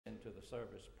into the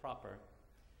service proper.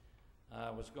 I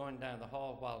was going down the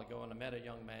hall a while ago and I met a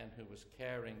young man who was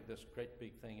carrying this great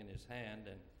big thing in his hand,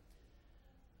 and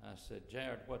I said,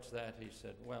 "Jared, what's that?" He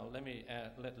said, "Well,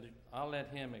 I'll let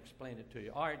him explain it to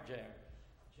you." All right, Jared.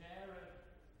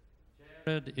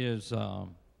 Jared is, are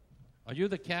you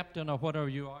the captain or whatever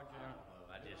you are, Jared?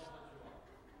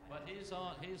 But he's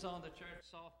on the church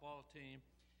softball team.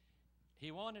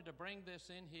 He wanted to bring this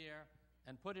in here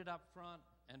and put it up front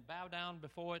and bow down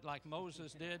before it like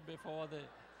Moses did before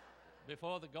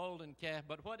the golden calf.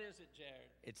 But what is it, Jared?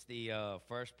 It's the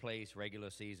first place regular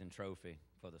season trophy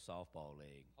for the softball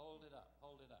league. Hold it up.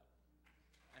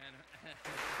 And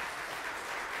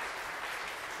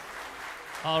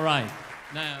all right.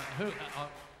 Now,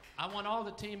 I want all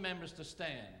the team members to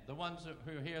stand. The ones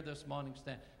who are here this morning,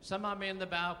 stand. Some of them in the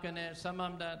balcony. Some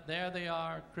of them, there they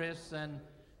are, Chris and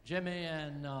Jimmy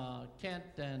and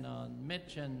Kent and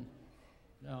Mitch and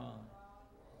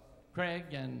Craig,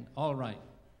 and all right.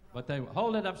 But they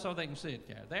hold it up so they can see it,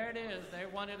 Karen. There it is. They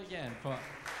won it again.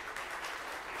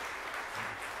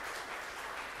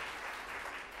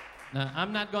 Now,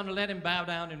 I'm not going to let him bow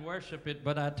down and worship it,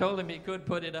 but I told him he could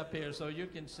put it up here so you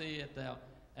can see it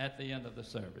at the end of the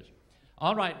service.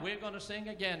 All right, we're going to sing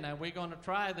again now. We're going to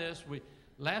try this.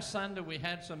 Last Sunday we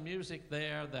had some music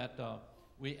there that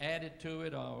we added to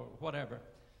it or whatever.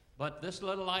 But this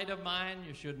little light of mine,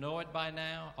 you should know it by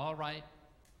now. All right.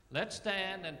 Let's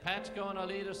stand, and Pat's going to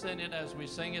lead us in it as we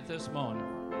sing it this morning.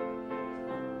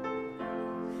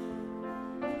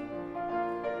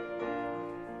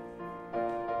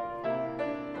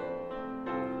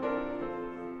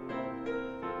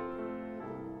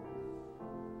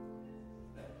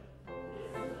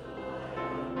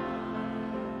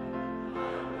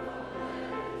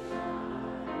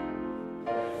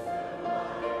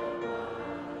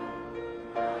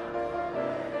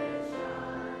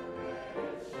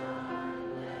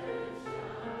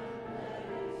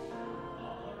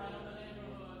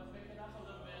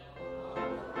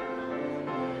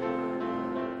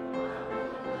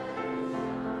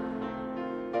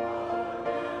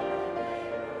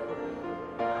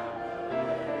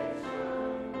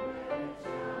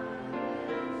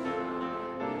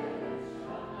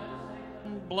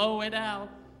 Blow it out.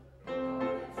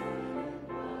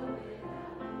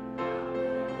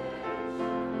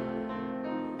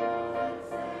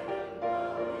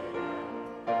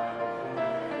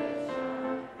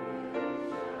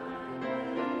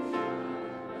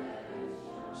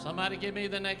 Somebody give me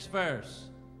the next verse.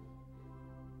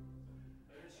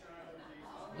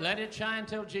 Let it shine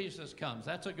till Jesus comes.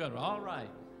 That's a good one. All right.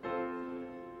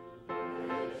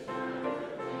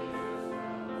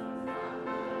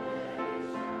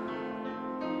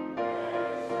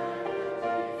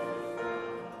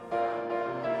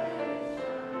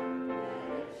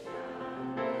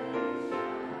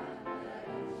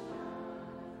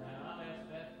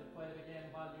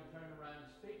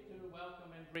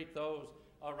 Greet those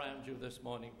around you this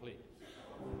morning, please.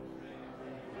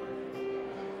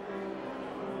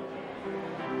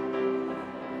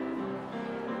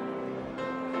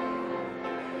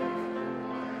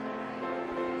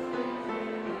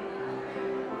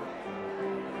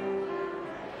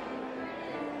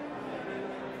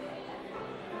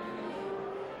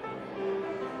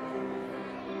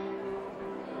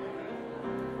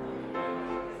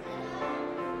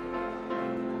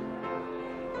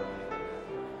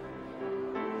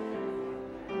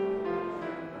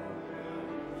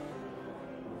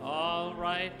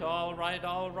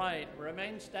 All right.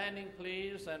 Remain standing,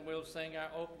 please, and we'll sing our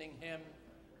opening hymn.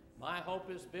 My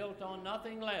hope is built on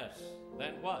nothing less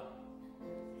than what?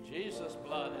 Jesus'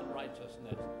 blood and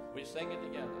righteousness. We sing it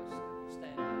together.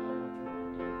 Stand now.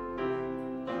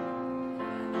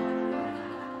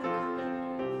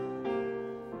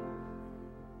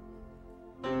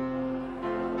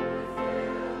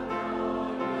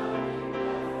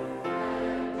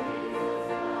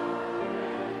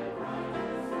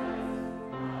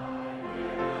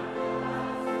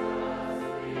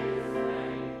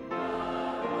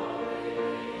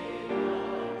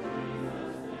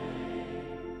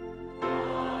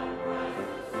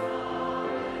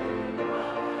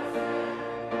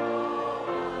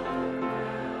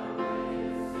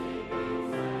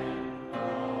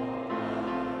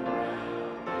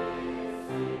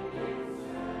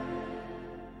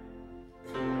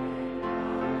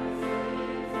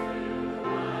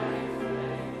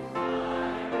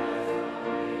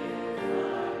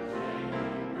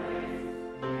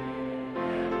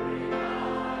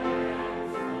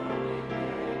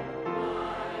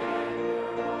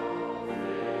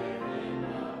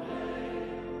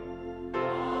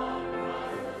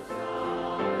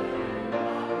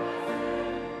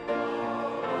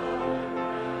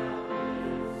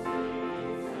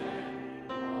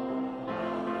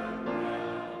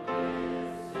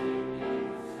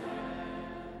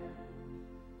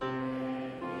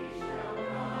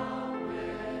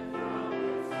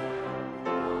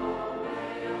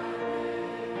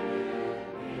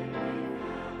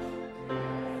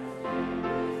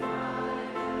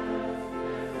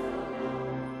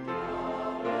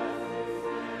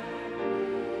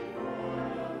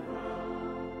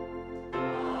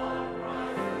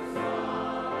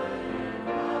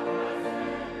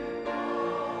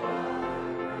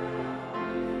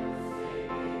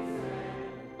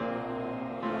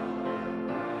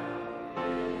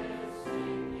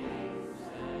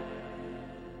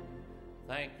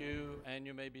 Thank you, and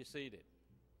you may be seated.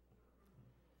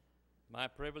 My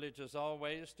privilege as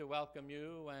always to welcome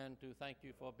you and to thank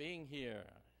you for being here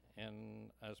and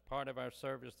as part of our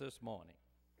service this morning.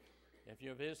 If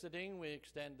you're visiting, we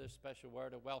extend this special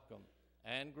word of welcome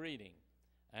and greeting,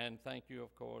 and thank you,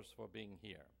 of course, for being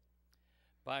here.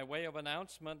 By way of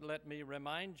announcement, let me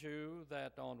remind you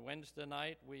that on Wednesday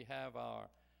night we have our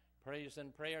praise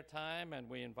and prayer time, and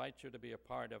we invite you to be a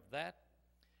part of that.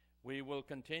 We will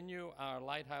continue our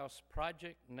Lighthouse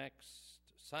project next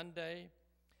Sunday,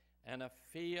 and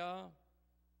Afia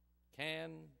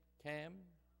Cam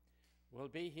will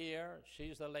be here.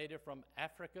 She's the lady from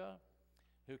Africa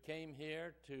who came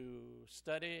here to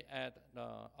study at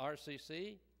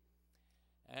RCC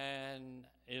and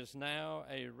is now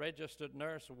a registered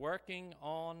nurse working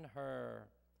on her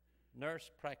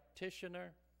nurse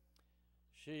practitioner.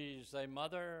 She's a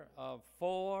mother of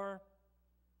 4,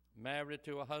 married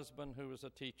to a husband who is a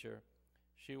teacher.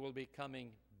 She will be coming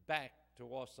back to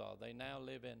Warsaw. They now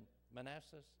live in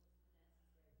Manassas?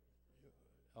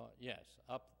 Yes,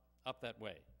 up that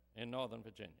way in Northern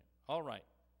Virginia. All right.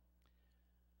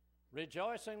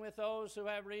 Rejoicing with those who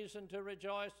have reason to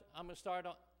rejoice. I'm going to start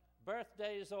on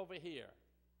birthdays over here.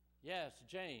 Yes,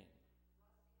 Jane.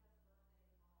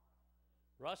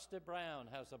 Rusty Brown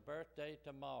has a birthday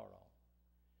tomorrow.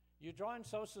 You drawing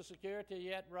Social Security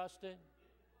yet, Rusty?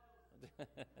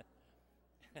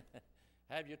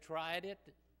 Have you tried it?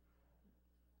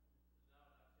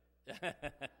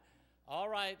 All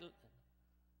right.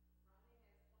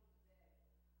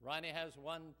 Ronnie has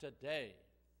one today.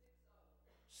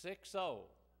 6-0.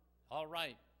 All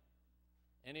right.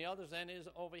 Any others? Any is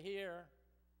over here?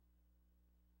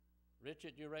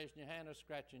 Richard, you raising your hand or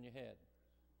scratching your head?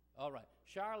 All right.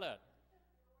 Charlotte.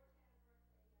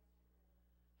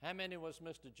 How many was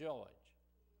Mr. George?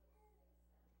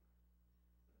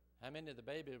 How many of the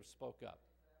babies spoke up?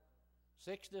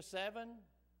 67?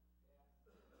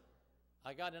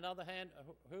 I got another hand.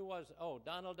 Who was? Oh,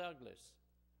 Donald Douglas.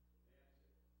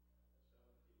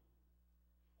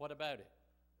 What about it?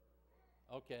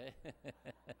 Okay.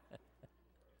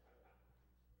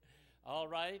 All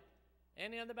right.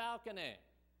 Any on the balcony?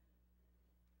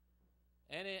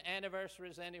 Any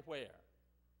anniversaries anywhere?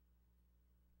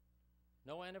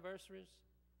 No anniversaries?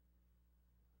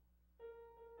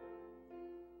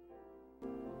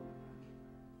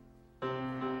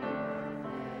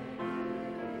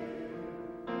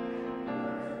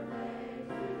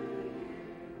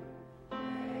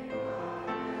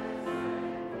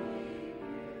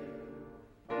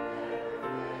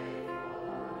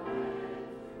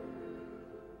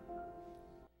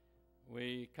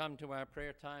 We come to our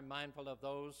prayer time mindful of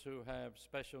those who have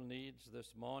special needs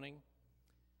this morning.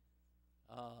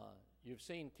 You've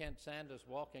seen Kent Sanders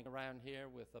walking around here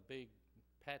with a big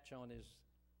patch on his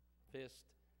fist.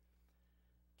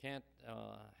 Kent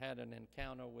had an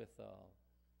encounter with,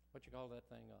 what you call that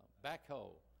thing, backhoe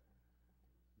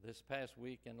this past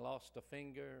week and lost a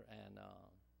finger and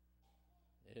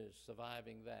is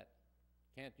surviving that.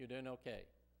 Kent, you doing okay?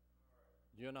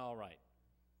 Doing all right.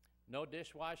 No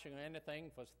dishwashing or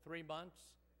anything for 3 months?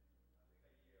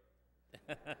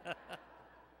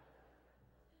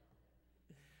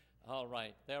 All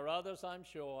right. There are others, I'm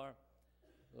sure.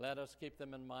 Let us keep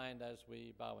them in mind as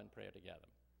we bow in prayer together.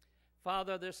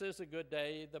 Father, this is a good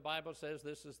day. The Bible says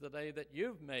this is the day that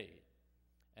you've made,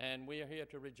 and we are here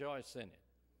to rejoice in it.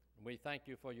 We thank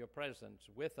you for your presence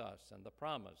with us and the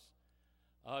promise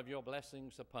of your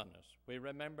blessings upon us. We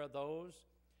remember those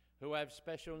who have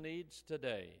special needs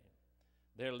today.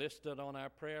 They're listed on our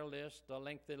prayer list, a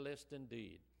lengthy list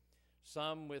indeed.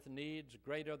 Some with needs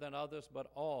greater than others,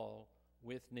 but all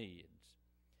with needs.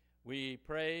 We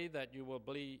pray that you will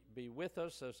be with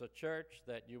us as a church,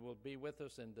 that you will be with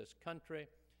us in this country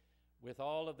with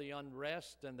all of the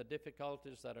unrest and the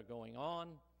difficulties that are going on,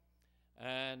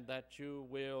 and that you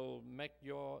will make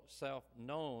yourself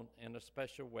known in a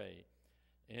special way,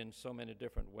 in so many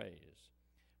different ways.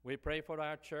 We pray for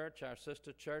our church, our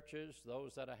sister churches,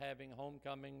 those that are having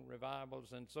homecoming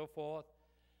revivals and so forth,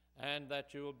 and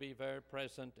that you will be very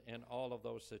present in all of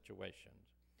those situations.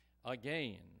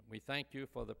 Again, we thank you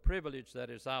for the privilege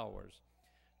that is ours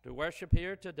to worship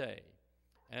here today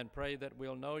and pray that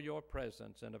we'll know your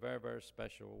presence in a very, very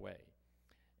special way.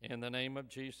 In the name of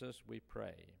Jesus, we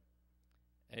pray.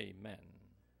 Amen.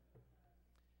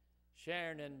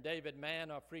 Sharon and David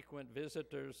Mann are frequent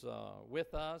visitors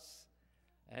with us,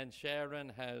 and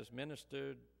Sharon has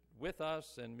ministered with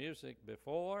us in music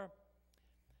before,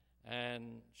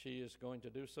 and she is going to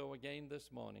do so again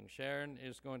this morning. Sharon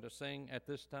is going to sing at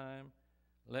this time.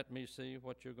 Let me see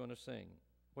what you're going to sing.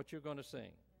 What you're going to sing?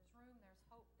 There's room, there's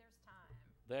hope, there's time.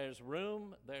 There's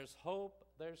room, there's hope,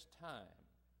 there's time.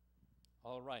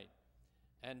 All right.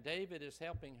 And David is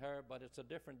helping her, but it's a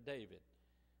different David.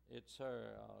 It's her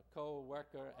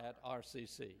co-worker at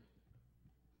RCC.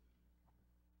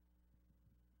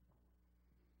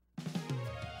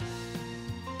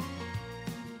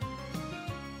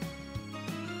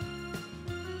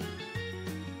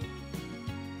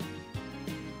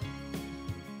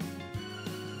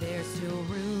 There's still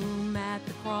room at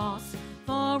the cross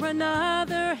for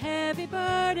another heavy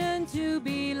burden to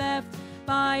be left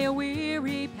by a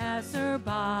weary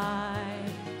passerby.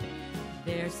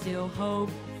 There's still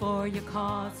hope for your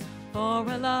cause, for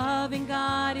a loving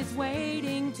God is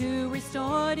waiting to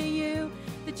restore to you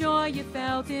the joy you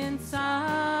felt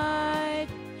inside.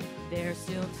 There's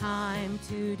still time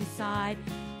to decide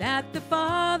that the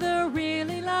Father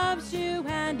really loves you,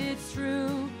 and it's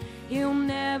true. He'll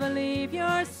never leave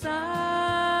your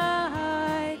side.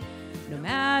 No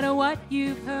matter what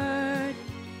you've heard,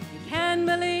 you can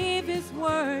believe His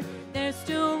word. There's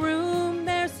still room,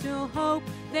 there's still hope,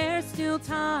 there's still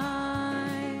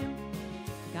time.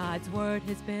 God's word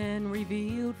has been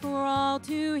revealed for all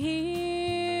to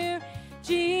hear.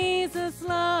 Jesus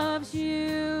loves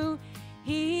you,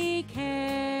 He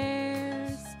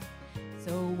cares.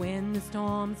 So when the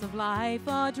storms of life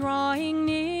are drawing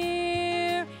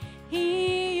near,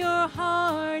 He your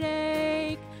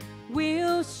heartache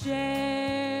will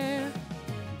share.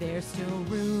 There's still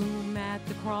room at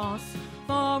the cross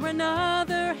for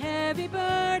another heavy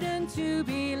burden to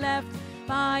be left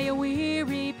by a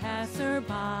weary passerby.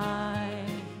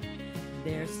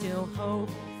 There's still hope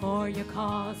for your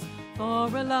cause, for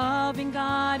a loving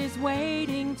God is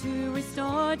waiting to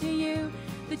restore to you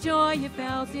the joy you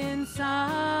felt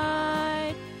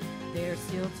inside. There's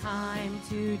still time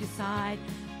to decide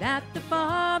that the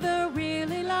Father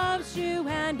really loves you,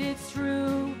 and it's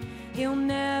true. He'll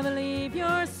never leave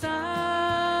your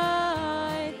side.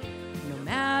 No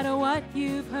matter what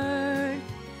you've heard,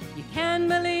 you can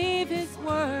believe His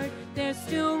word. There's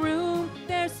still room,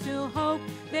 there's still hope,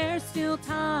 there's still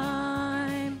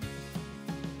time.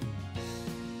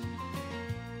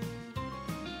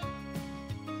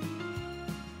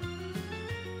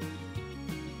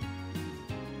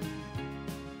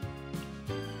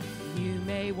 You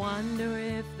may wonder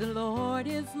if the Lord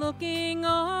is looking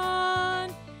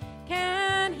on.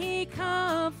 Can He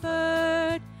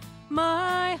comfort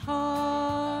my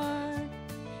heart?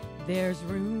 There's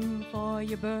room for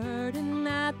your burden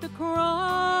at the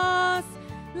cross.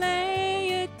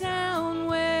 Lay it down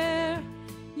where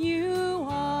you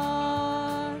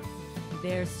are.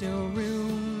 There's still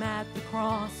room at the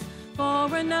cross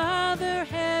for another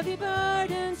heavy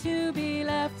burden to be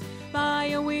left by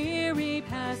a weary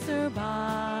passerby.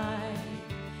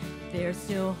 There's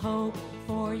still hope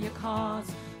for your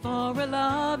cause, for a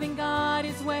loving God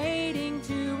is waiting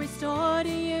to restore to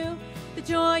you the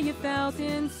joy you felt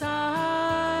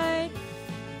inside.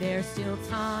 There's still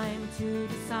time to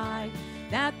decide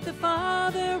that the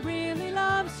Father really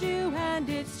loves you, and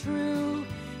it's true.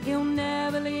 He'll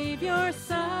never leave your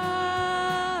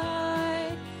side.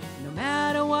 No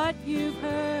matter what you've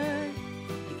heard,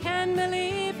 you can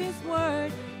believe His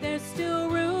word. There's still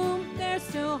room, there's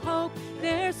still hope,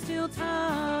 there's still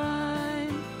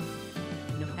time.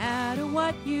 No matter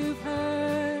what you've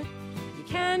heard, you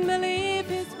can believe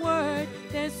His word.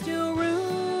 There's still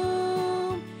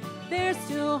room, there's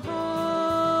still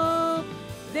hope,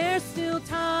 there's still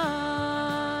time.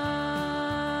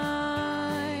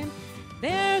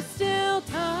 There's still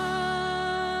time.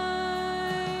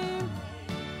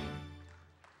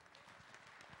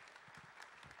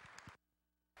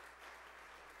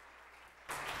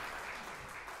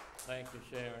 Thank you,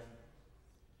 Sharon.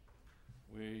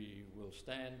 We will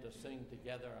stand to sing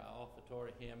together our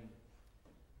offertory hymn,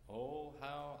 Oh,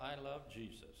 How I Love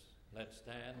Jesus. Let's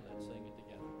stand, let's sing it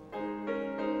together.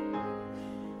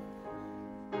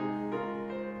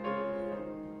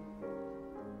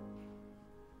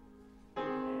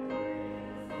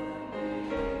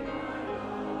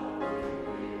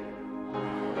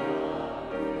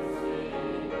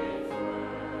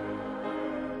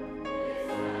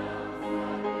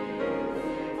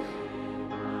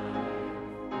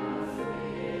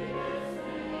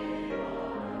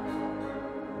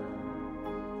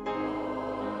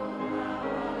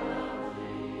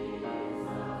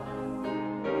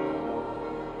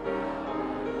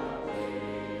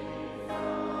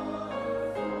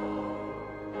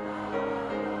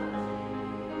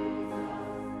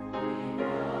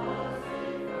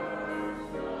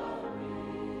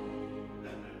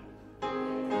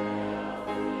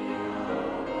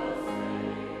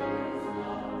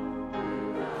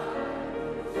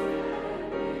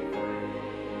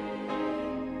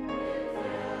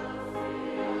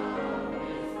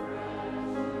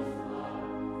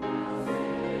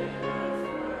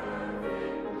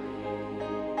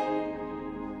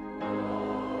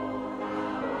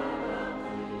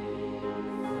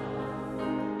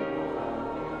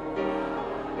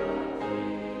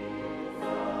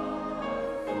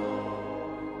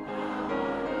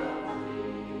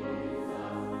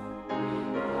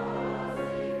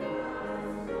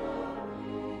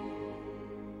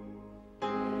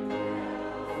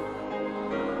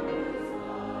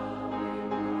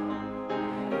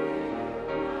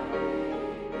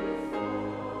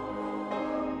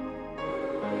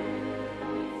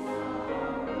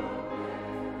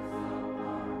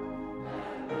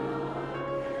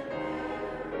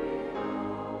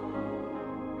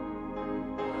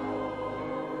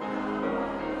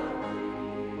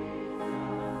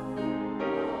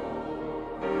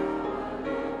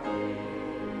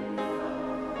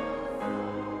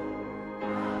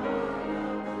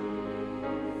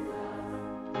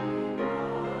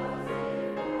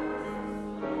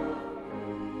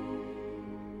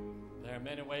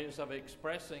 ways of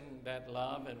expressing that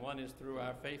love, and one is through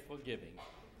our faithful giving.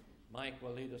 Mike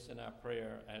will lead us in our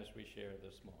prayer as we share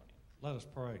this morning. Let us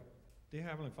pray. Dear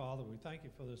Heavenly Father, we thank you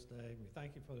for this day. We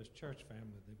thank you for this church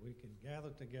family, that we can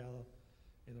gather together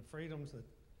in the freedoms that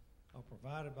are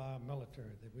provided by our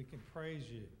military, that we can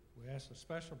praise you. We ask a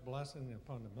special blessing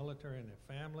upon the military and their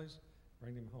families,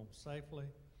 bring them home safely.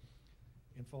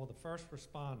 And for the first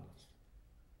responders,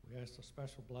 we ask a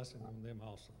special blessing on them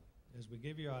also. As we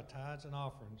give you our tithes and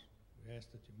offerings, we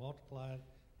ask that you multiply it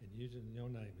and use it in your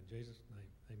name. In Jesus' name,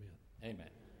 amen. Amen.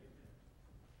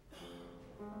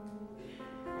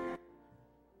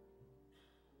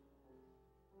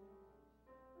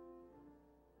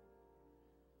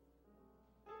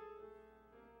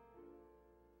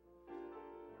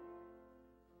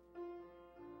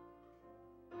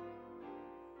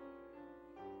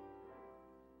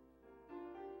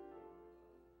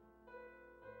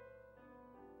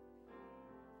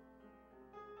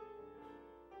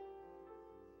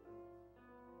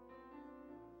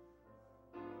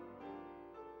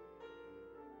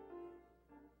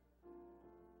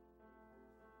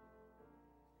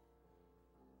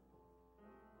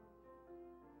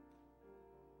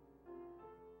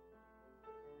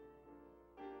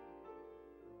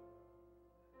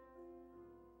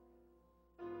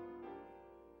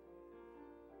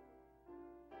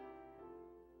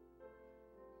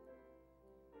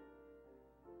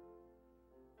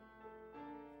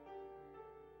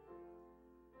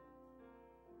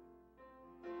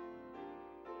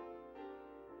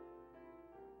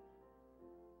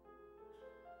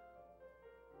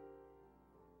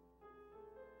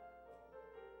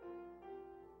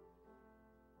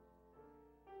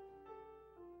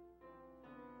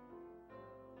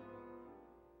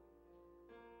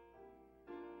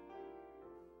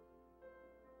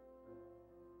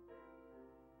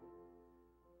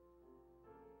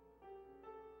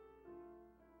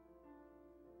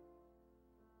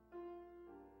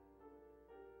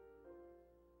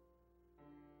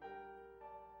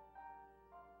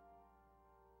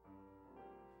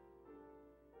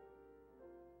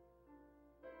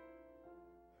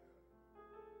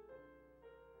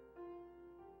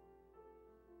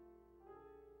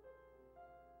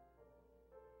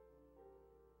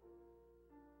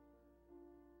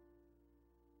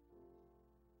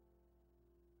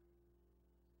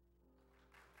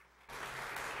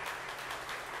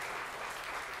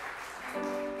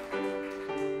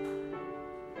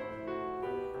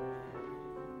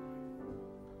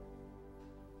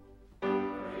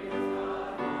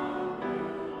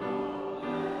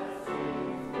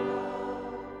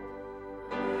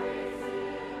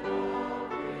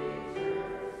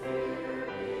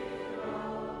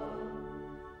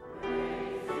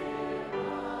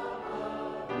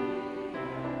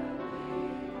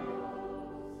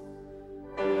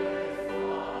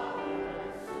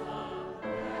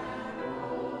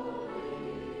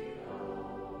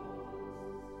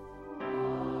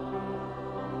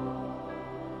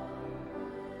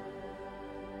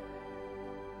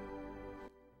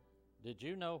 Did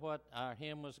you know what our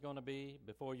hymn was going to be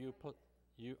before you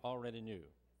already knew?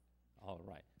 All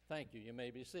right. Thank you. You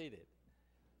may be seated.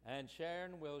 And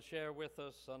Sharon will share with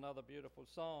us another beautiful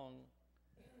song,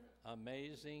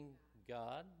 Amazing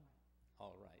God.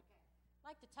 All right. I'd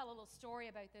like to tell a little story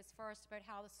about this first, about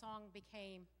how the song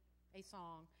became a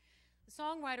song. The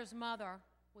songwriter's mother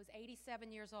was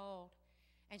 87 years old,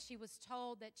 and she was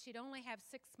told that she'd only have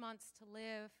 6 months to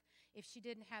live if she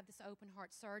didn't have this open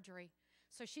heart surgery.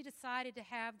 So she decided to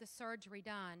have the surgery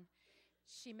done.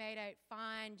 She made out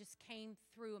fine, just came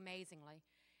through amazingly.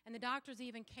 And the doctors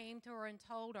even came to her and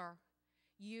told her,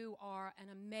 "You are an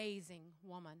amazing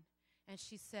woman." And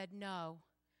she said, "No,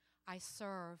 I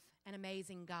serve an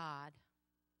amazing God."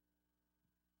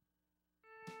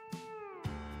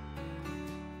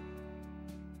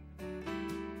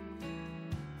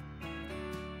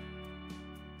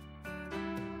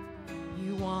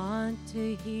 You want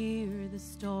to hear the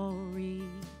story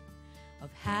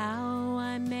of how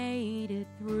I made it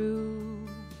through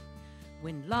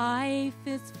when life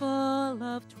is full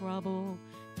of trouble,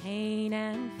 pain,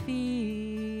 and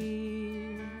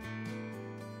fear.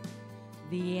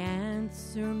 The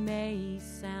answer may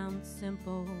sound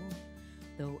simple,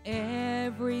 though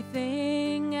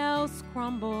everything else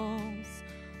crumbles.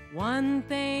 One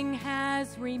thing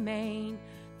has remained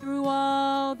through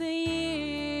all the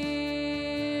years.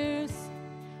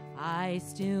 I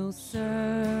still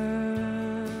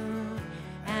serve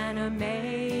an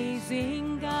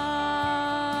amazing God.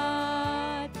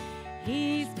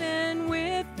 He's been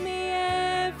with me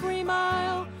every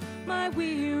mile my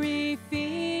weary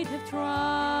feet have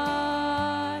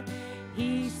trod.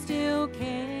 He still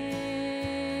cares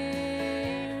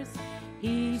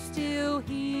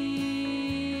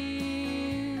heals.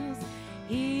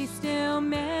 He's still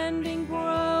mending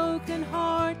broken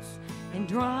hearts and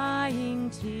drying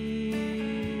tears.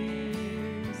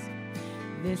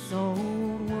 This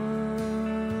old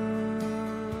world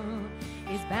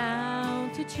is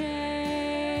bound to change,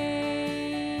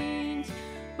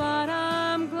 but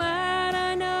I'm glad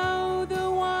I know the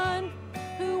one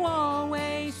who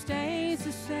always stays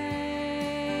the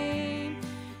same,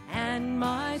 and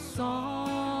my song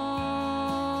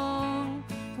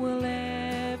will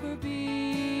ever be.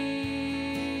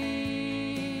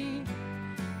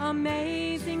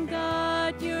 Amazing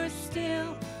God, you're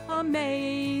still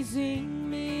amazing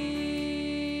me.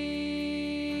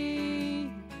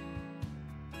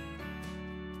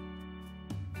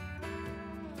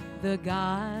 The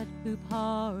God who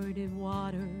parted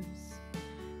waters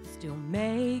still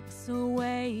makes a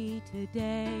way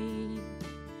today.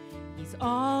 He's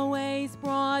always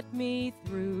brought me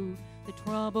through the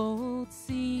troubled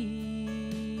seas.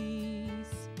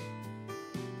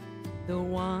 The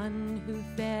one who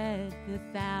fed the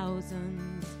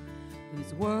thousands,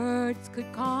 whose words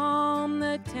could calm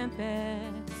the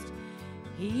tempest.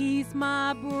 He's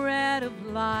my bread of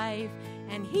life,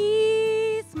 and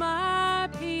He's my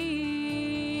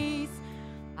peace.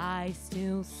 I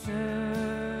still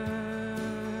serve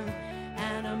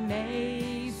an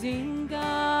amazing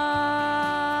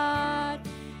God.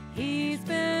 He's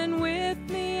been with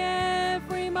me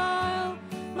every mile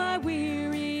my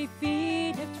weary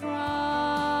feet have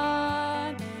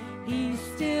trod. He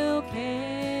still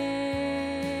cares.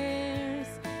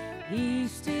 He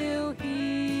still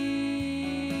heals.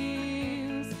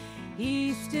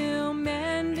 He's still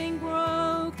mending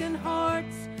broken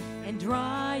hearts and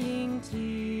drying tears.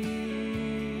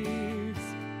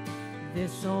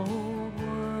 This old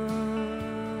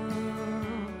world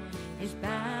is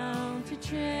bound to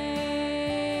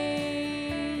change,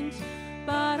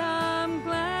 but I'm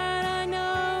glad I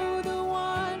know the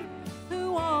one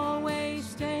who always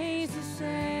stays the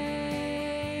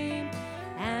same,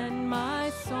 and my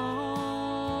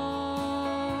song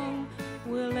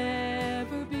will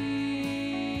ever be.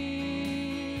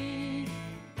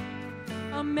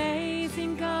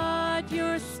 Amazing God,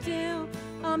 you're still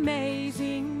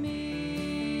amazing me.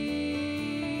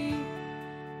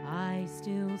 I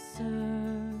still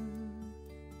serve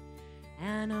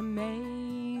an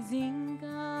amazing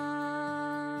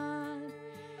God.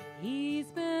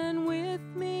 He's been with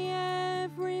me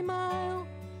every mile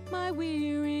my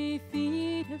weary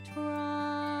feet have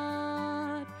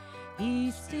trod.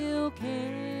 He still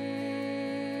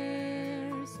cares.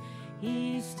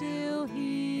 He still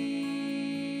heals.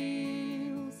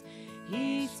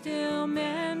 He's still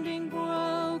mending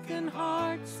broken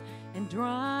hearts and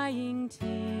drying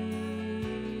tears.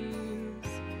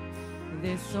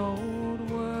 This old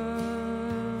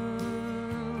world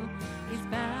is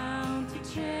bound to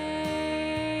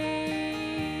change,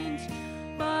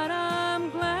 but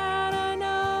I'm glad I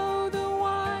know the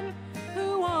one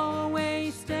who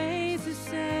always stays the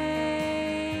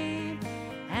same,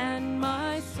 and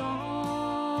my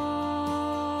song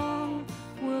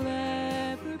will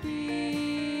ever be.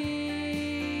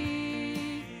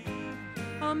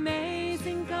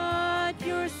 Amazing God,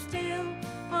 you're still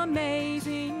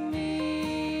amazing me.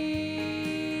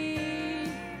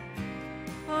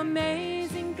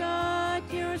 Amazing God,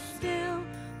 you're still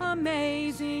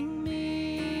amazing me.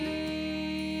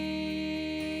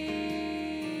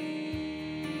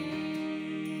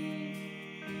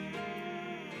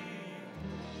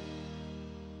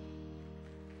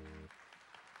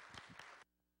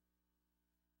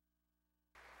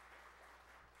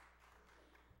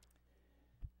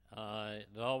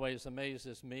 It always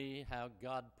amazes me how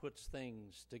God puts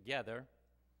things together.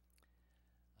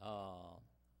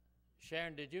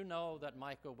 Sharon, did you know that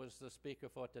Michael was the speaker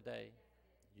for today?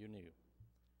 You knew.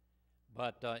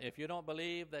 But if you don't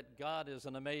believe that God is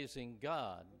an amazing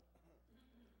God,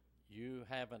 you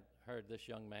haven't heard this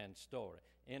young man's story.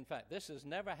 In fact, this has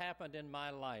never happened in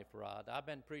my life, Rod. I've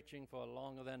been preaching for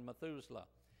longer than Methuselah.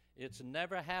 It's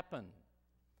never happened.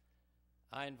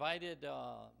 I invited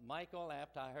Michael,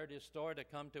 after I heard his story, to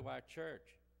come to our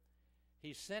church.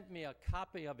 He sent me a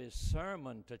copy of his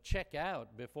sermon to check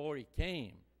out before he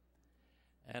came.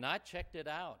 And I checked it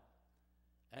out.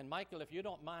 And Michael, if you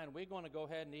don't mind, we're going to go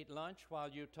ahead and eat lunch while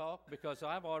you talk, because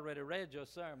I've already read your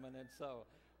sermon. And so,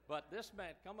 but this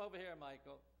man, come over here,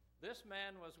 Michael. This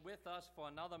man was with us for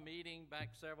another meeting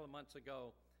back several months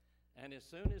ago. And as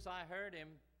soon as I heard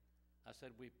him, I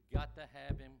said, we've got to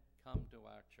have him come to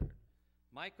our church.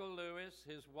 Michael Lewis,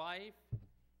 his wife.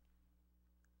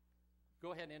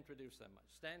 Go ahead and introduce them.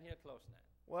 Stand here close now.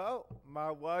 Well,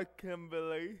 my wife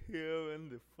Kimberly here in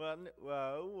the front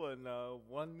row, and a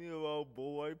 1-year-old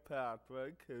boy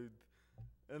Patrick, who's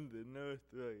in the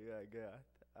nursery, I guess.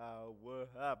 We're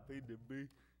happy to be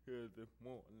here this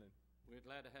morning. We're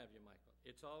glad to have you, Michael.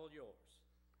 It's all yours.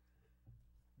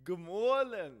 Good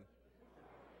morning.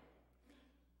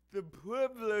 The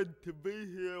privilege to be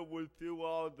here with you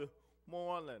all this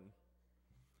morning.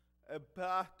 As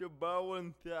Pastor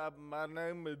Bowen said, my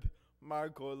name is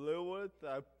Michael Lewis.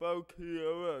 I spoke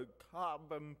here at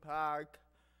Carbon Park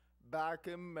back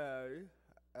in May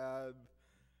as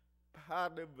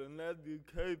part of an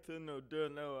educational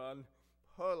dinner on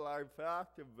pro-life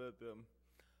activism.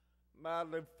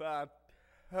 Matter of fact,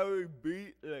 Harry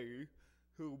Beatley,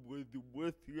 who was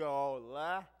with y'all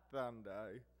last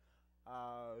Sunday,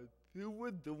 he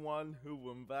was the one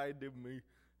who invited me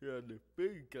here to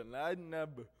speak, and I'd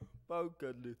never spoke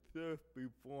at the church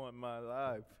before in my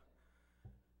life.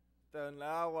 So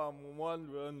now I'm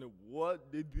wondering,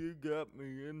 what did you get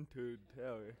me into,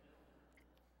 Terry?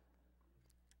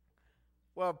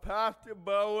 Well, Pastor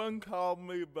Bowen called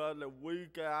me about a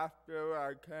week after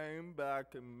I came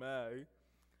back in May,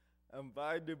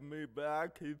 invited me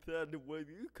back. He said, will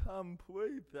you come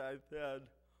preach? I said,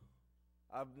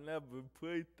 I've never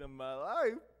preached in my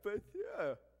life, but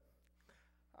yeah.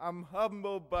 I'm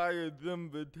humbled by his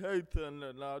invitation,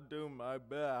 and I'll do my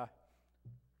best.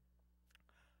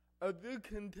 As you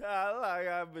can tell, I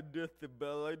have a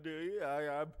disability. I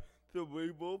have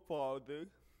cerebral palsy,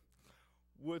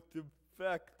 which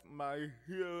affects my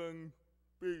hearing,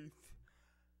 speech,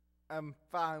 and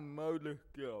fine motor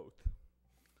skills.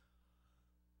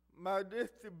 My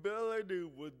disability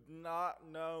was not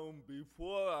known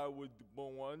before I was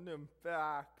born. In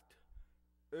fact,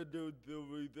 it is the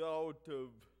result of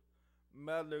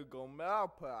medical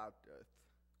malpractice.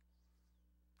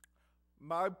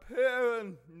 My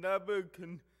parents never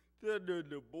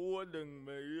considered aborting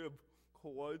me, of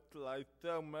course, like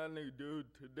so many do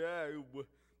today with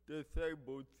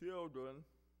disabled children.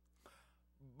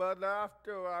 But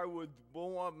after I was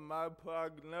born, my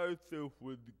prognosis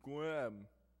was grim.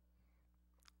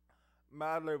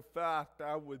 Matter of fact,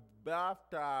 I was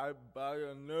baptized by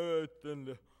a nurse in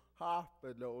the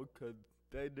hospital because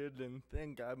they didn't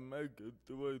think I'd make it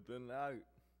through the night.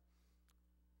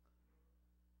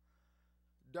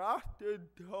 Doctor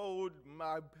told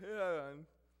my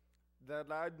parents that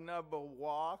I'd never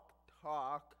walk,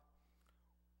 talk,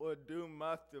 or do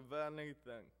much of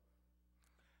anything.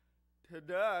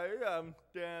 Today, I'm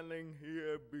standing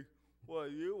here before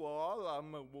you all.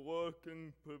 I'm a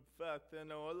working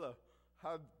professional, a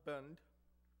husband,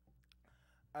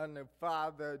 and a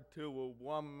father to a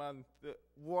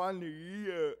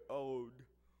 1-year-old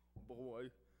boy.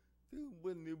 See,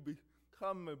 when you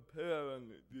become a parent,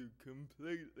 you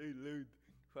completely lose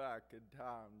track of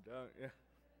time, don't you?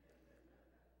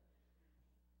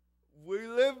 We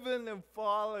live in a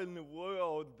fallen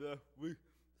world that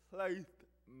replaced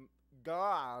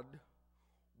God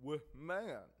with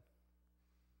man.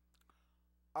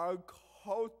 Our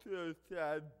culture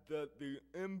says that the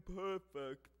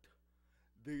imperfect,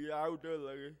 the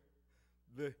elderly,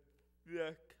 the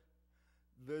sick,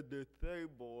 the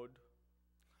disabled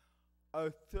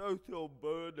are social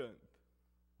burdens.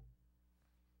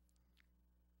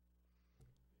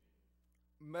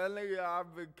 Many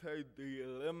advocate the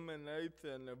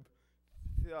elimination of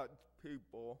such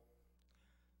people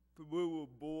through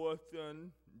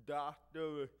abortion,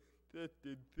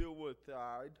 doctor-assisted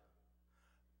suicide,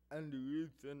 and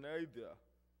euthanasia.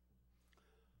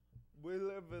 We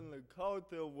live in a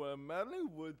culture where many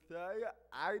would say,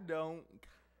 I don't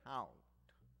count.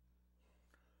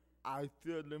 I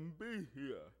shouldn't be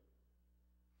here.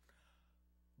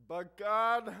 But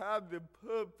God had a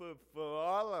purpose for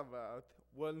all of us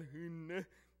when He knit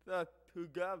us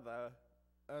together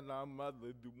in our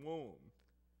mother's womb.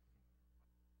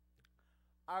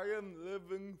 I am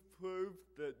living proof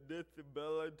that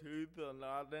disabilities are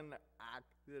not an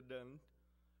accident,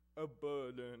 a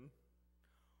burden,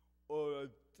 or as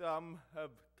some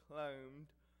have claimed,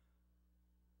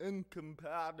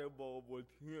 incompatible with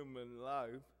human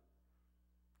life.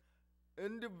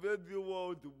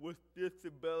 Individuals with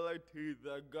disabilities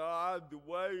are God's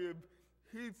way of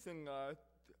teaching us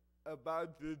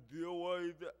about the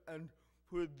joys and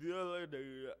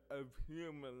fragility of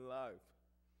human life.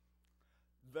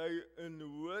 They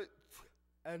enrich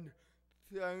and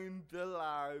change the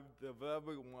lives of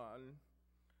everyone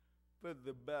for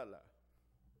the better.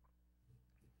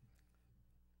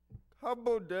 A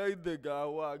couple days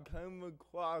ago, I came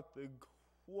across a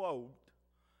quote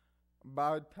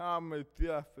by Thomas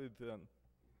Jefferson.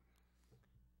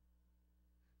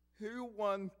 he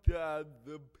once said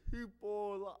the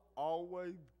people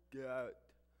always get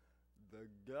the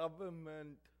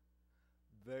government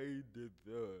they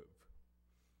deserve.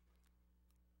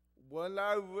 When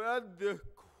I read this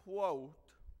quote,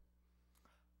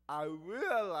 I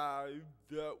realized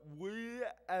that we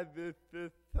as a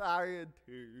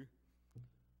society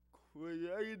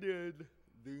created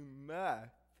the mess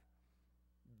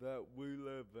that we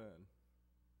live in.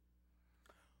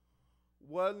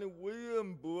 When we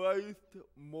embraced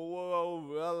moral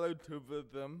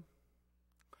relativism,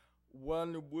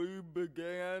 when we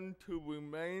began to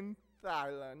remain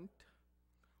silent,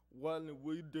 when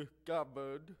we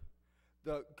discovered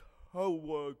that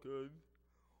co-workers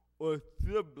or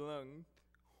siblings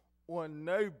or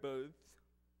neighbors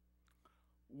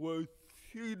were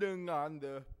cheating on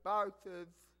their spouses,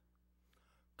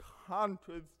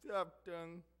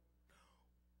 contracepting,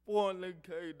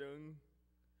 fornicating,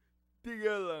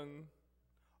 stealing,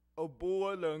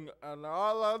 aborting, and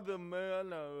all other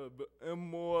manner of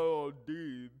immoral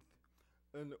deeds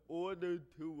in order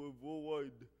to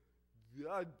avoid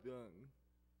judging,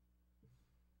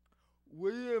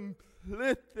 we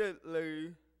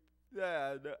implicitly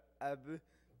said as a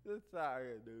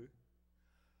society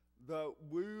that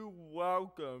we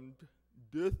welcomed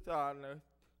dishonest,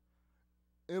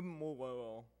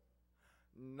 immoral,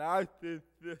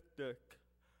 narcissistic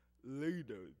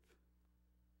leaders.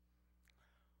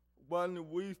 When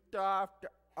we stopped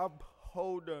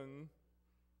upholding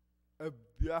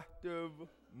objective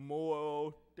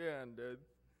moral standards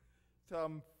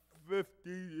some 50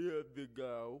 years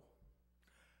ago,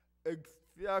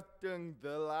 accepting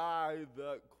the lie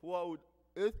that, quote,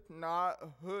 it's not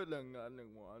hurting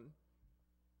anyone,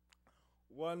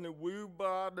 when we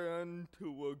bought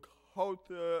into a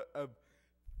culture of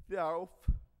self,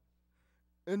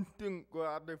 instant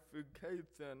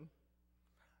gratification,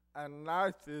 and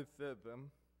narcissism,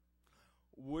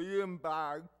 we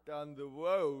embarked on the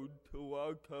road to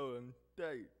our current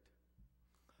state.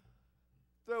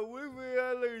 So we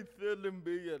really shouldn't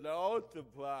be at all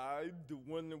surprised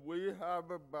when we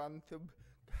have a bunch of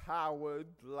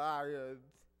cowards, liars,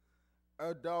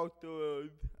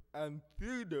 adulterers, and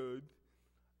cheaters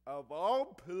of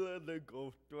all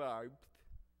political stripes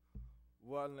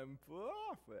running for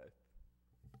office.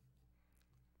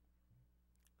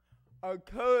 Our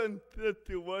current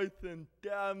situation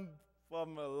stems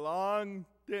from a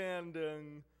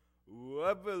long-standing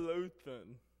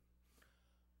revolution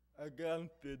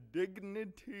against the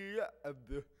dignity of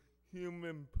the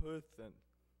human person.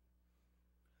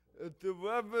 It's a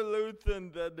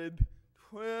revolution that has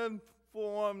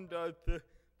transformed our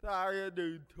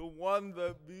society to one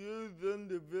that views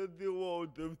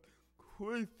individuals as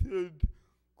creatures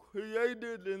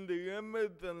created in the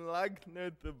image and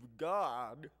likeness of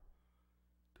God,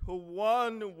 to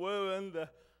one wherein the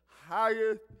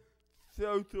highest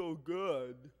social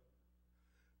good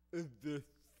is the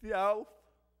self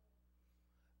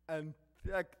and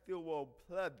sexual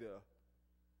pleasure.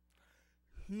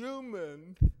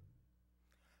 Humans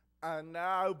are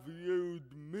now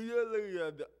viewed merely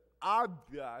as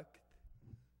objects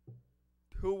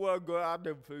to our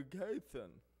gratification.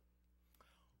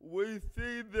 We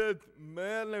see this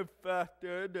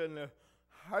manifested in a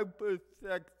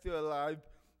hypersexualized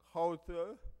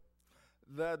culture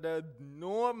that has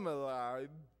normalized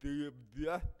the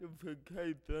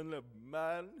objectification of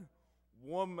men,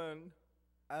 women,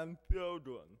 and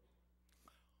children.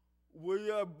 We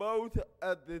are both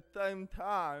at the same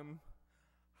time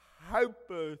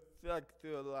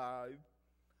hypersexualized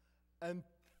and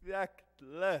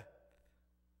sexless.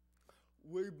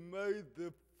 We've made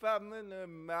the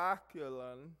feminine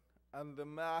masculine and the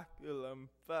masculine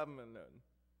feminine.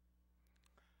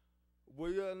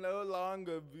 We are no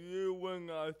longer viewing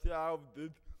ourselves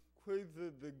as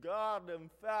creatures of God. In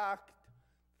fact,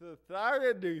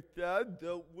 society says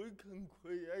that we can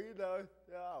create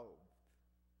ourselves.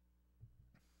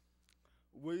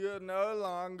 We are no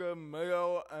longer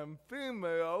male and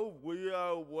female. We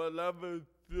are whatever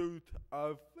suits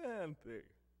our fancy.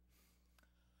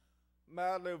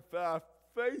 Matter of fact,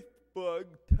 Facebook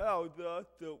tells us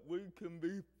that we can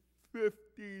be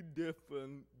 50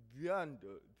 different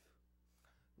genders.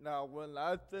 Now, when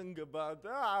I think about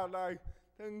that, I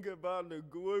think about a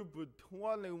group of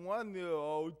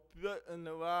 21-year-olds sitting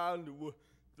around with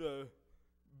a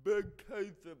big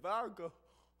case of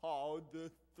alcohol,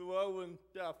 just throwing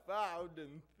stuff out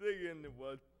and seeing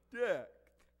what sticks.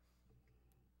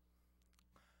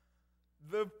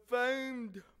 The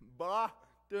famed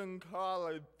Boston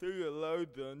College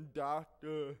theologian,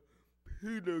 Dr.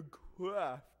 Peter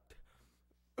Kraft,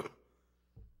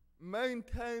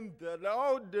 maintains that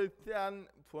all descent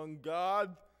from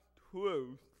God's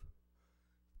truth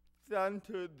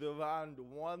centers around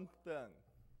one thing: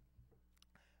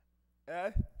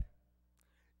 S-E-X.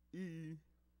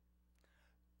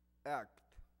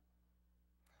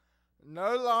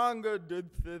 No longer does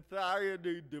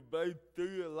society debate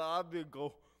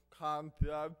theological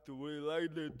concepts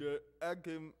related to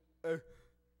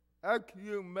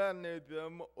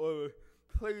ecumenism or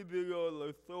ecclesial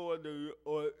authority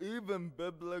or even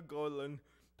biblical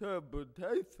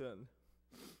interpretation.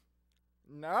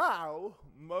 Now,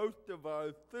 most of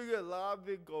our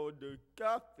theological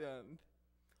discussions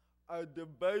are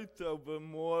debates over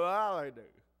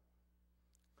morality.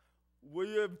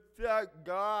 We have set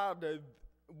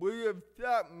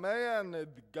man as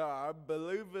God,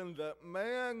 believing that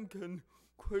man can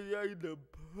create a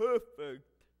perfect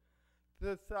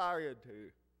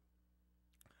society.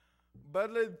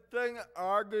 But as St.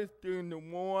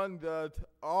 Augustine warns us,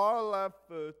 all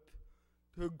efforts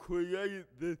to create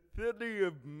the city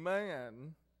of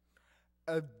man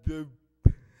as the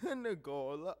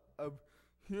pinnacle of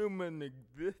human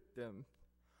existence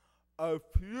are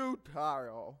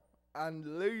futile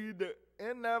and lead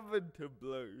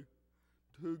inevitably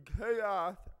to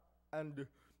chaos and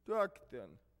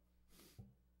destruction.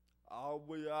 All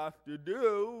we have to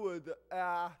do is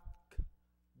ask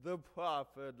the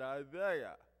prophet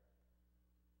Isaiah.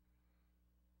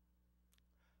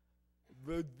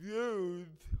 The Jews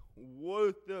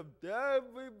worshipped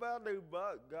everybody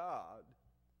but God.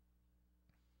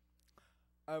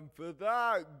 And for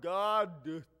that, God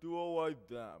destroyed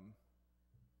them.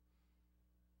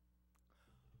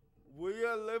 We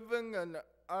are living in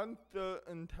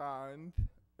uncertain times.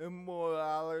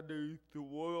 Immorality, the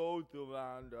world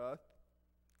around us,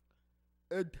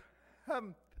 it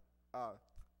tempts us.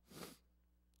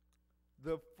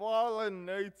 The fallen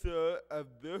nature of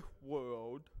this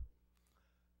world,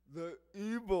 the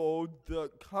evils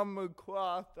that come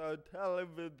across our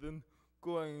television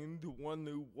screens when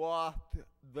we watch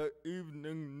the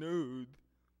evening news,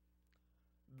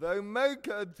 they make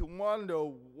us wonder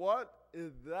what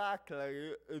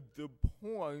exactly is the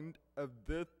point of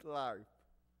this life.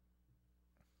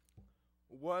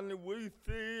 When we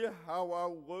see how our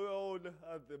world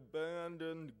has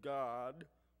abandoned God,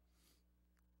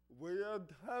 we are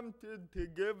tempted to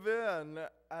give in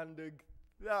and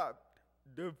accept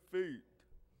defeat.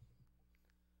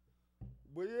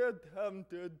 We are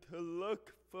tempted to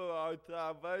look for our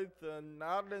salvation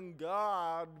not in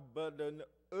God, but in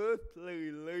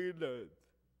earthly leaders.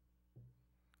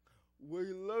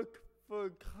 We look for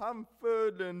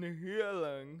comfort and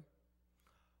healing,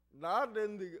 not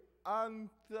in the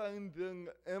unchanging,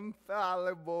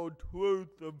 infallible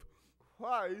truth of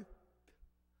Christ,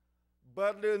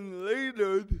 but in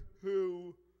leaders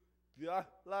who, just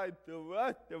like the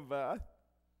rest of us,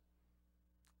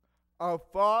 are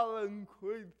fallen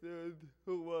creatures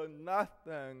who are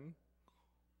nothing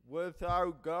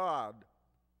without God.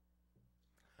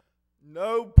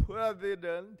 No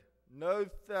president, no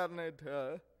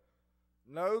senator,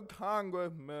 no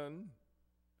congressman,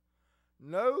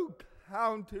 no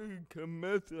county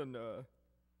commissioner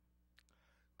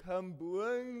can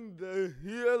bring the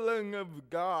healing of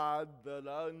God that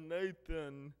our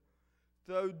nation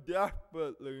so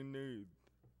desperately needs.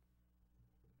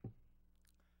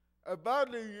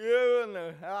 About a year and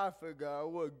a half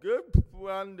ago, a good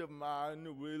friend of mine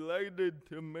related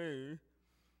to me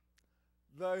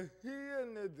that he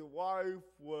and his wife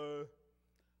were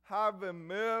having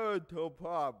marital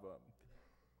problems.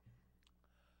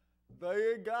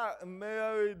 They got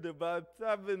married about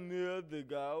 7 years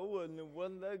ago, and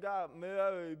when they got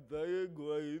married, they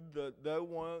agreed that they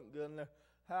weren't going to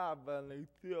have any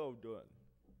children.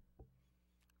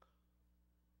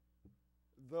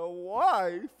 The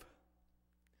wife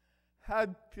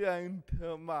had changed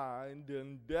her mind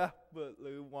and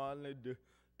desperately wanted to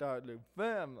start a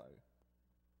family.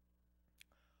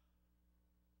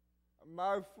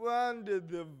 My friend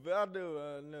is a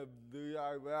veteran of the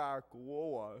Iraq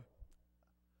War.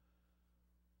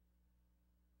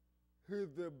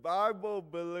 He's a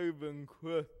Bible-believing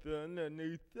Christian, and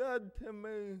he said to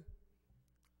me,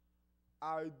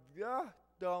 I just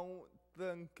don't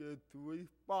think it's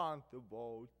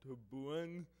responsible to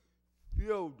bring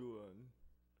children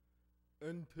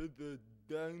into the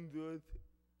dangerous,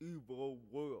 evil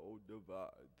world of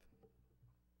ours.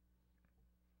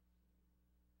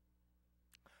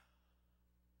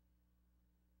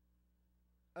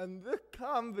 And this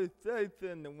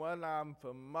conversation went on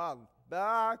for months,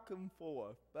 back and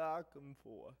forth, back and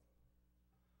forth.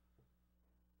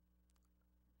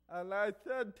 And I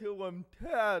said to him,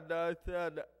 Ted, I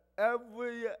said,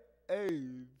 every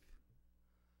age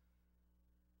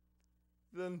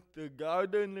since the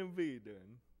Garden of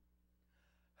Eden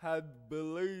had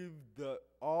believed that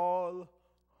all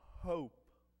hope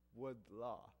was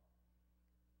lost.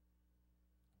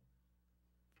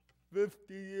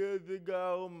 50 years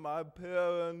ago, my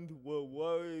parents were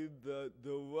worried that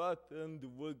the Russians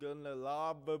were going to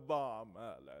lob a bomb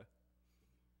at us.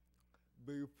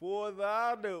 Before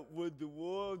that, it was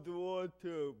World War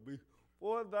II.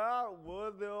 Before that,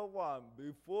 World War I.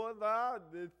 Before that,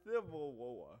 the Civil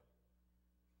War.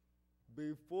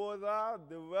 Before that,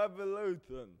 the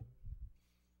Revolution.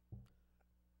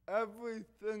 Every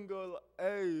single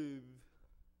age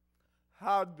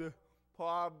had the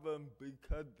problem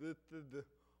because this is a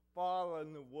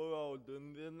fallen world.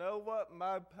 And you know what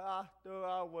my pastor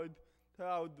always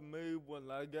tells me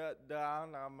when I get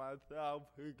down on myself?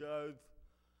 He goes,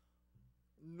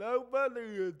 nobody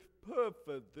is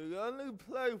perfect. The only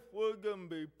place we're going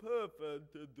to be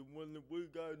perfect is when we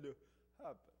go to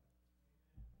heaven.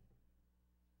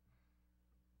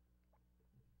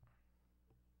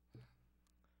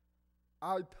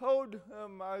 I told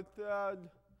him, I said,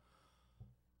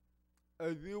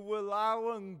 are you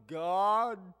allowing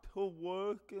God to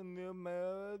work in your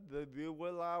marriage? Are you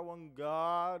allowing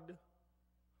God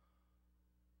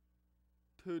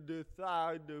to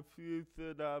decide if you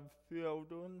should have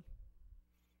children?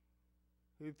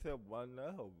 He said, well,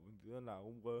 no,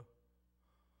 but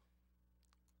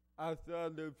I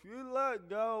said, if you let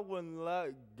go and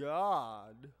let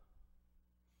God,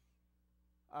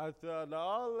 I said,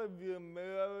 all of your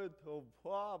marital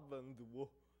problems will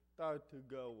start to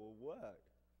go away.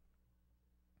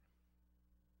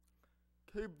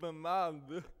 Keep in mind,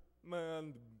 this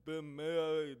man's been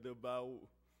married about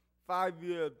 5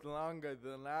 years longer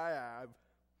than I have,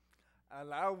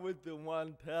 and I was the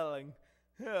one telling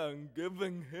him,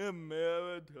 giving him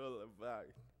marital advice.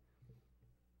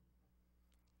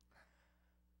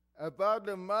 About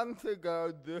a month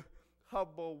ago, the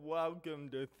couple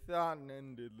welcomed a son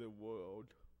into the world.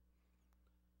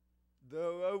 They're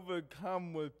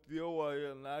overcome with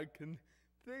joy, and I can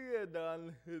see it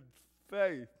on his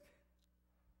face.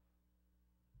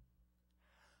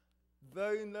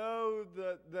 They know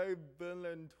that they've been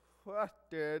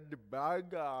entrusted by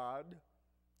God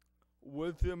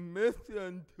with a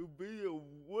mission to be a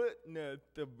witness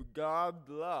of God's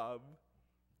love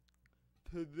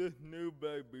to this new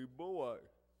baby boy.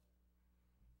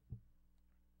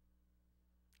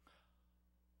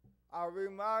 I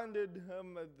reminded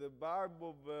him of the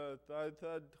Bible verse. I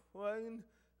said, train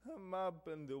him up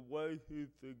in the way he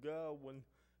should go, when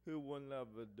he will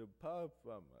never depart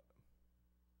from it.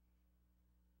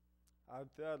 I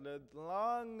said, as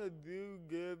long as you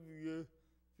give your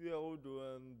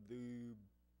children the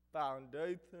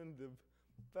foundations of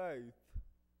faith,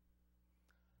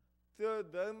 sure,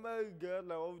 they may get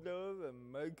older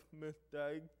and make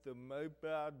mistakes and make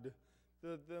bad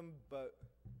decisions, but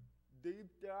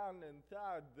deep down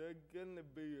inside, they're going to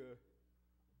be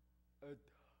a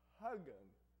tugging,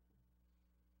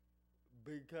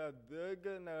 because they're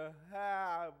going to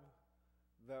have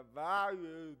the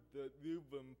values that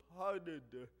you've imparted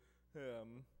to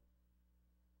him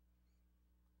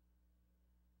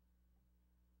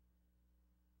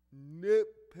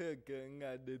nitpicking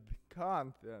at his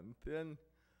conscience. And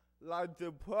like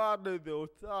the prodigal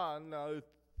son, our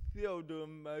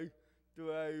children may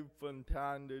stray from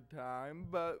time to time,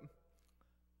 but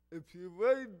if you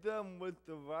raise them with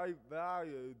the right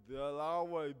values, they'll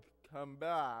always come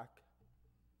back.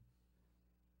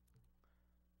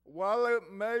 While it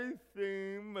may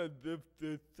seem as if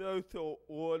the social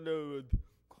order is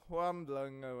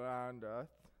crumbling around us,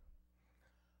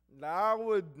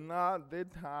 now is not the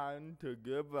time to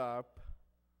give up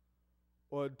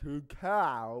or to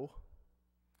cower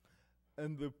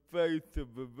in the face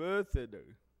of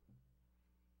adversity.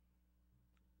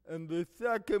 In the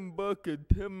second book of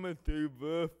Timothy,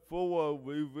 verse 4,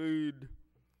 we read,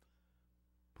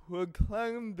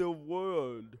 proclaim the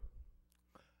word,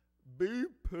 be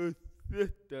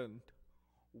persistent,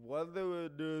 whether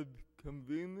it is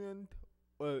convenient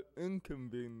or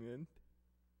inconvenient,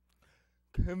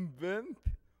 convince,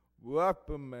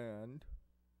 reprimand,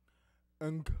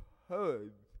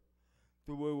 encourage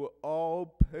through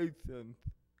all patience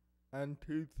and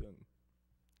teaching.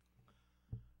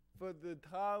 For the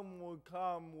time will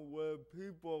come when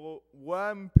people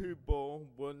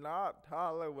will not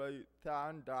tolerate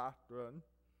sound doctrine,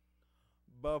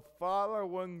 but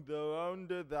following their own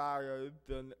desires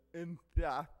and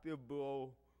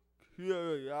insatiable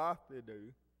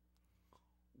curiosity,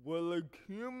 will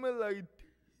accumulate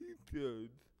teachers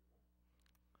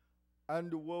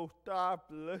and will stop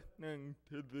listening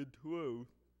to the truth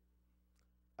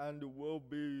and will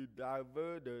be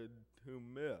diverted to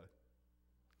myth.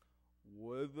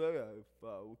 We're there,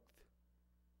 folks.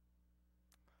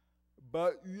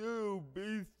 But you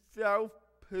be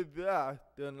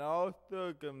self-possessed in all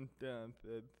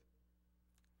circumstances.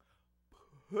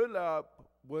 Put up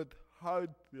with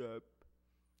hardship.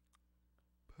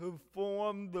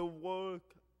 Perform the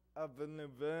work of an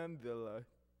evangelist.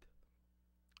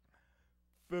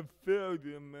 Fulfill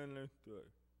your ministry.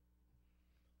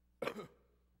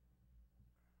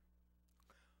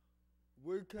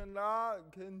 We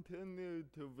cannot continue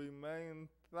to remain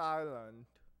silent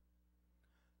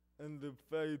in the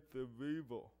face of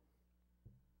evil.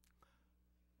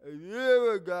 A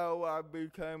year ago, I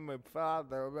became a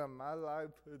father, and my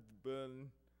life has been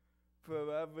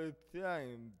forever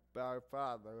changed by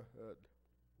fatherhood.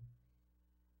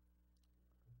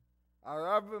 I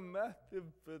have a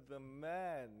message for the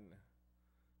man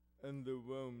in the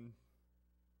room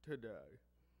today.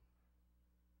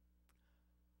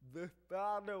 This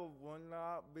battle will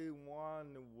not be won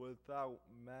without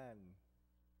men.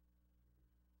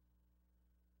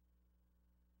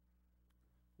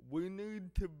 We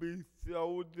need to be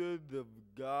soldiers of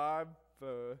God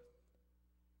first,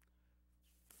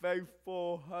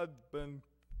 faithful husbands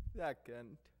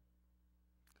second,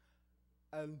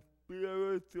 and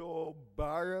spiritual,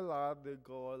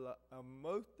 biological, and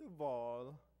most of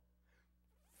all,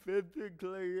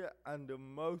 physically and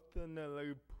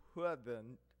emotionally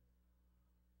present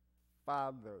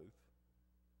fathers.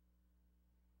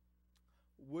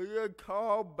 We are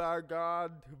called by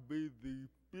God to be the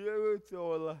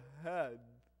spiritual head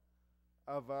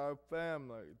of our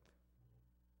families.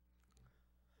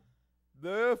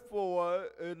 Therefore,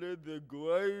 it is a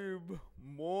grave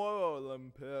moral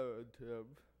imperative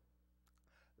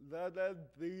that as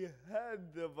the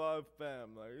heads of our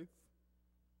families,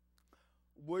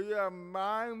 we are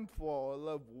mindful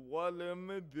of what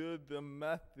images and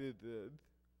messages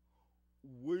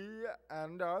we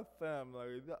and our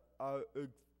families are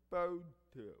exposed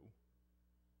to.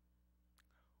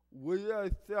 We are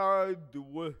charged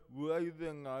with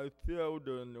raising our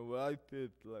children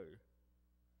righteously.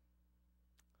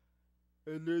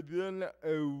 It is in a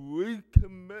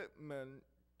recommitment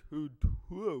to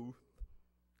truth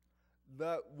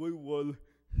that we will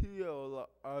heal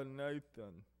our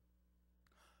nation.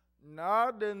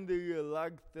 Not in the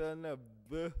election of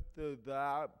this or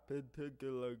that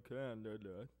particular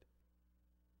candidate.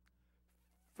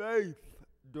 Faith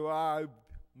drives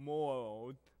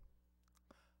morals,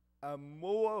 and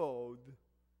morals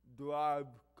drive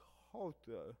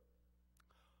culture.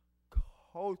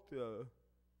 Culture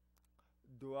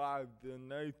drives the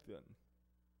nation.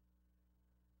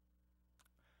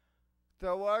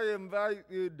 So I invite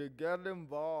you to get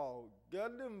involved.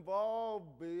 Get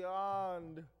involved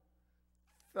beyond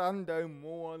Sunday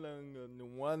morning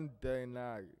and Wednesday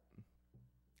night.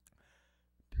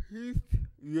 Teach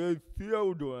your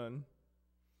children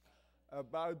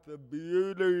about the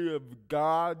beauty of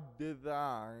God's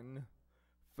design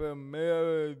for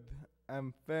marriage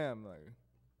and family.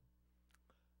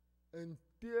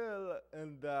 Instill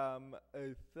in them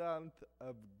a sense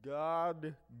of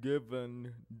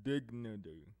God-given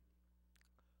dignity.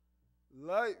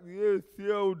 Let your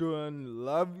children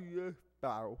love your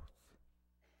spouse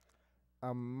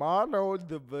and model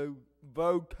the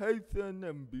vocation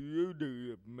and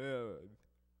beauty of marriage.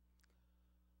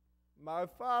 My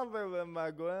father and my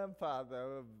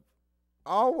grandfather have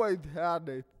always had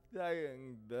a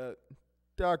saying that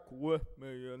stuck with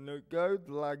me, and it goes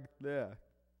like this.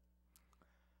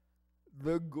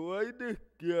 The greatest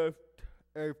gift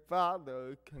a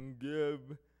father can give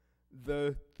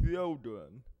their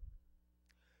children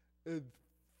is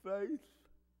faith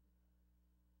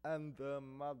and their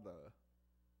mother.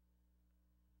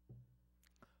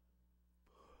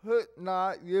 Put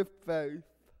not your faith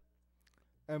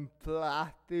in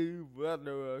flashy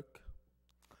rhetoric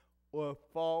or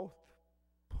false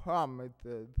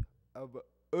promises of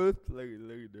earthly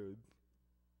leaders,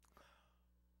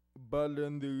 but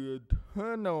in the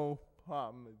eternal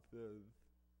promises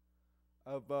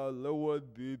of our Lord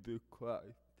Jesus Christ.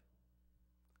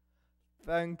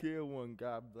 Thank you, and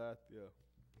God bless you.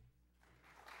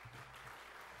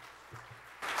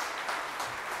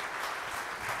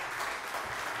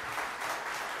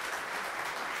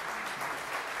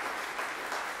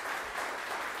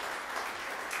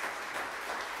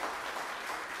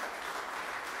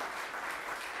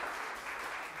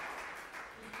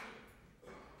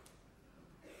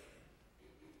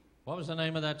 What was the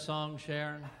name of that song,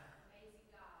 Sharon?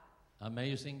 Amazing God.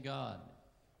 Amazing God.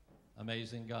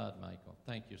 Amazing God, Michael.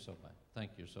 Thank you so much.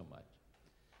 Thank you so much.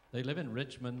 They live in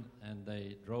Richmond, and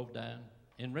they drove down.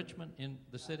 In Richmond, in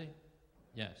the city?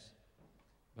 Yes.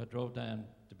 But drove down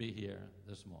to be here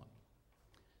this morning.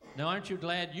 Now, aren't you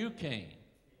glad you came?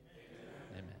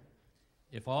 Amen.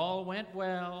 If all went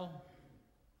well,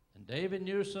 and David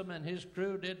Newsom and his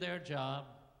crew did their job,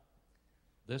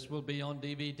 this will be on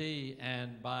DVD,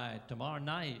 and by tomorrow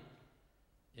night,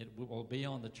 it will be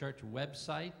on the church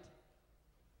website,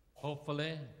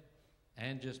 hopefully.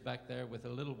 Angie's back there with a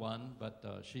little one, but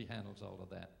she handles all of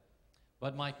that.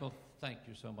 But Michael, thank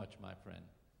you so much, my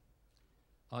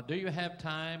friend. Do you have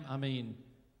time,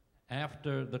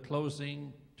 after the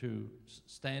closing, to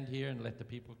stand here and let the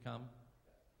people come?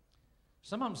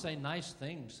 Some of them say nice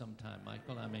things sometime,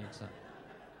 Michael.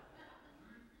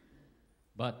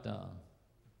 But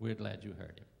we're glad you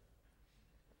heard him.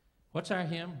 What's our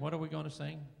hymn? What are we going to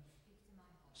sing?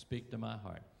 Speak to my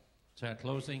heart. It's our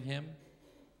closing hymn.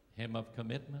 Hymn of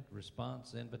commitment,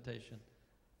 response, invitation.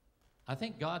 I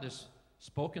think God has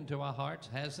spoken to our hearts,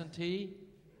 hasn't He?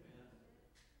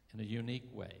 In a unique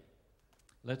way.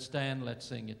 Let's stand, let's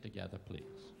sing it together, please.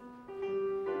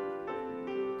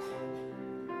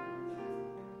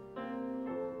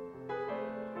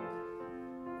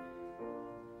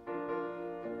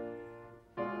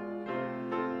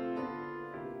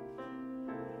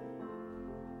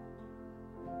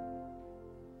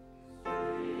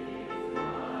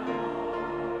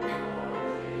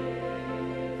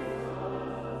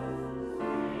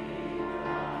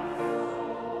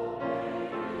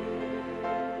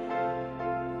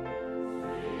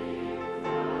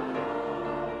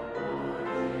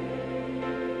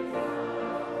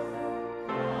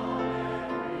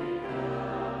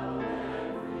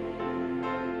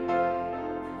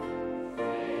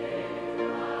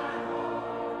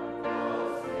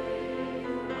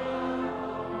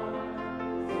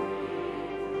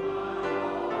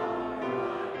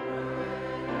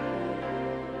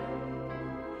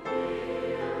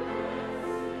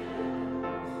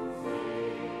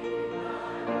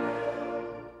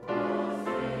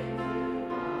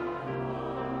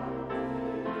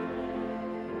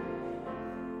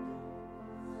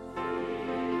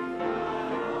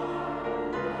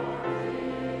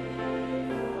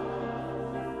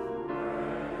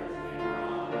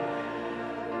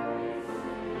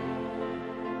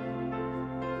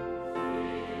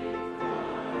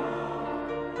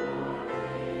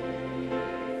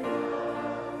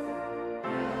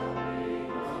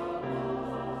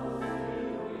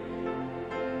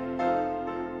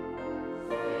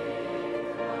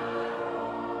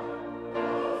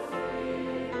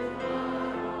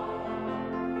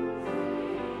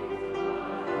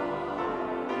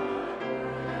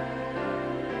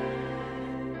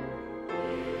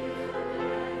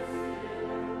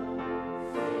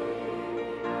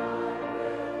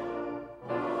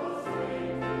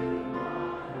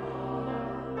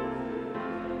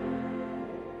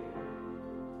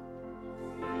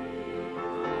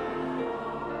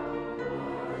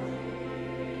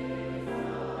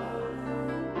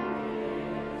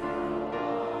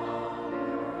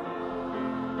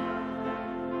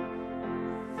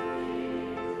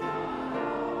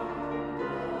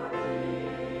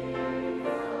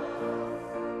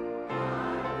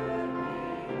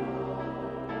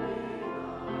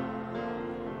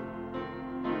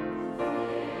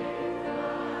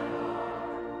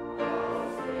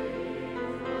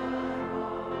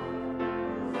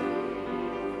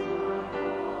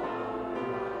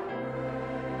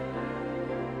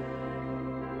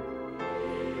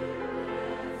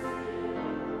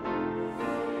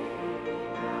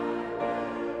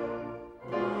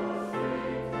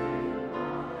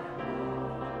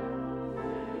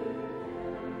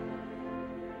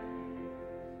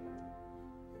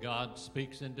 God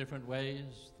speaks in different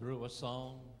ways, through a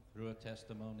song, through a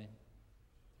testimony,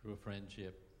 through a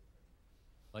friendship.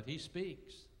 But He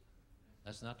speaks.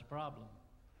 That's not the problem.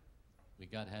 We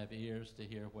got to have ears to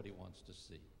hear what He wants to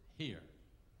hear,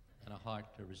 and a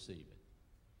heart to receive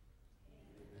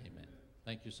it. Amen.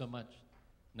 Thank you so much.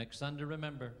 Next Sunday,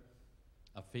 remember,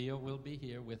 Afia will be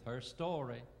here with her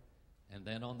story, and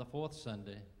then on the fourth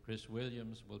Sunday, Chris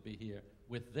Williams will be here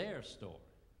with their story.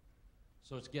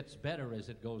 So it gets better as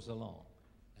it goes along.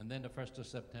 And then the 1st of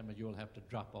September, you'll have to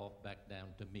drop off back down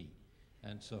to me.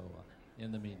 And so,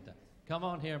 in the meantime, come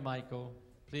on here, Michael,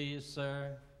 please,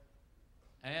 sir.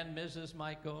 And Mrs.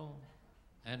 Michael.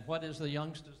 And what is the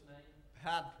youngster's name?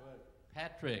 Patrick.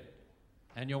 Patrick.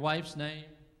 And your wife's name?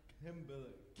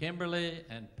 Kimberly. Kimberly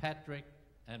and Patrick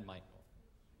and Michael.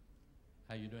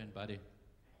 How you doing, buddy?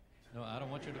 No, I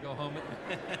don't want you to go home.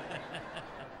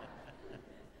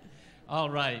 All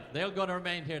right. They're going to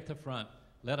remain here at the front.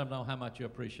 Let them know how much you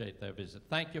appreciate their visit.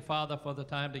 Thank you, Father, for the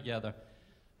time together,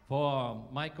 for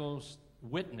Michael's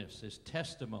witness, his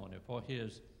testimony, for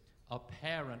his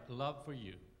apparent love for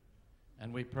you.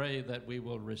 And we pray that we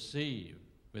will receive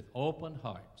with open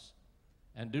hearts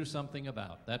and do something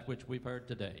about that which we've heard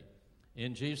today.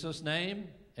 In Jesus' name,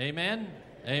 amen.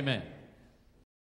 Amen.